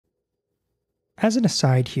As an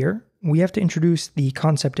aside here, we have to introduce the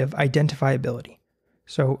concept of identifiability.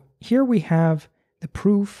 So here we have the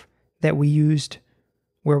proof that we used,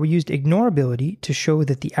 where we used ignorability to show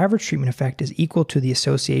that the average treatment effect is equal to the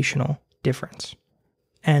associational difference.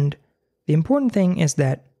 And the important thing is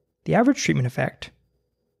that the average treatment effect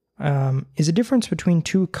is a difference between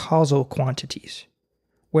two causal quantities,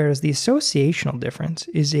 whereas the associational difference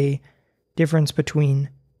is a difference between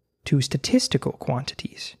two statistical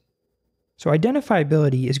quantities. So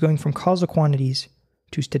identifiability is going from causal quantities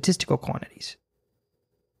to statistical quantities.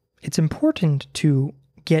 It's important to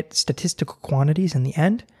get statistical quantities in the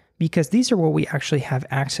end because these are what we actually have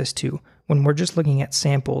access to when we're just looking at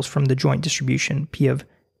samples from the joint distribution P of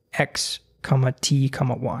x, t,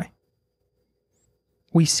 y.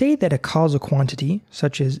 We say that a causal quantity,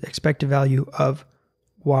 such as expected value of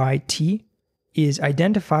yt, is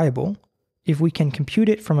identifiable if we can compute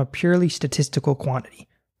it from a purely statistical quantity,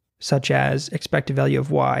 such as expected value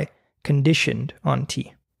of y conditioned on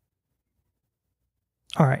t.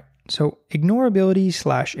 All right, so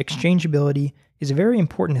ignorability/exchangeability is a very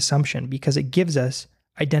important assumption because it gives us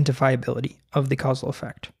identifiability of the causal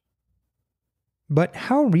effect. But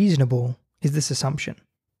how reasonable is this assumption?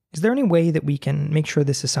 Is there any way that we can make sure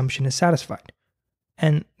this assumption is satisfied?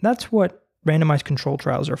 And that's what randomized control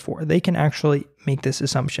trials are for. They can actually make this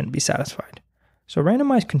assumption be satisfied. So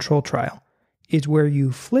randomized control trial is where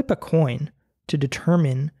you flip a coin to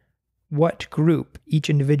determine what group each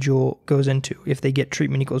individual goes into, if they get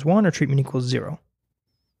treatment equals 1 or treatment equals 0.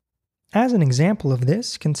 As an example of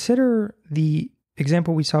this, consider the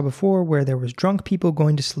example we saw before where there was drunk people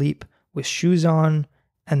going to sleep with shoes on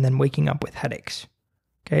and then waking up with headaches.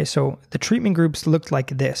 Okay, so the treatment groups looked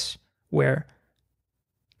like this, where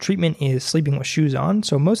treatment is sleeping with shoes on.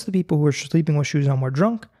 So most of the people who were sleeping with shoes on were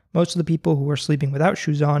drunk. Most of the people who were sleeping without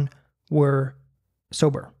shoes on were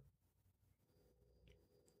sober.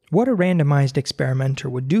 What a randomized experimenter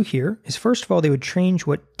would do here is, first of all, they would change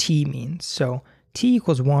what t means. So t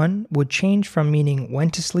equals 1 would change from meaning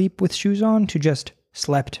went to sleep with shoes on to just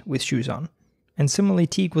slept with shoes on. And similarly,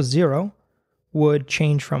 t equals 0 would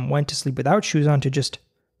change from went to sleep without shoes on to just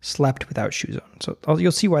slept without shoes on. So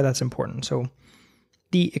you'll see why that's important. So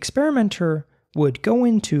the experimenter would go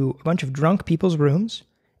into a bunch of drunk people's rooms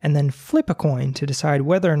and then flip a coin to decide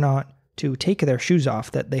whether or not to take their shoes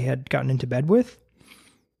off that they had gotten into bed with.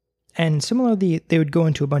 And similarly, they would go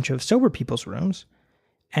into a bunch of sober people's rooms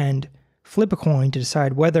and flip a coin to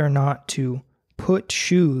decide whether or not to put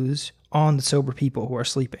shoes on the sober people who are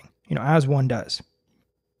sleeping, as one does.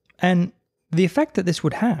 And the effect that this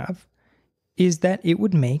would have is that it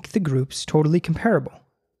would make the groups totally comparable.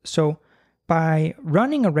 So by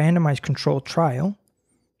running a randomized controlled trial,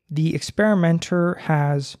 the experimenter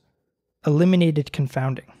has eliminated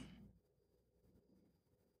confounding.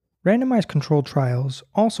 Randomized controlled trials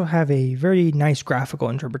also have a very nice graphical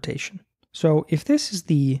interpretation. So if this is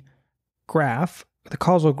the graph, the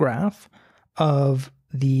causal graph of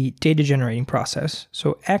the data generating process,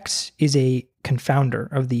 so X is a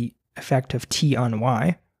confounder of the effect of T on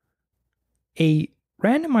Y, a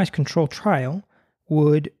randomized controlled trial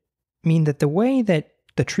would mean that the way that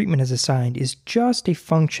the treatment is assigned is just a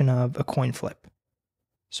function of a coin flip.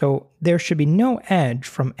 So there should be no edge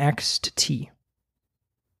from X to T.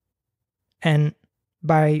 And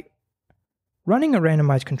by running a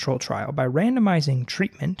randomized control trial, by randomizing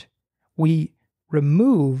treatment, we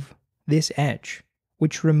remove this edge,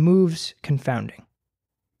 which removes confounding.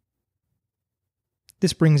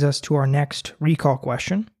 This brings us to our next recall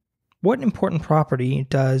question. What important property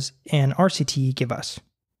does an RCT give us?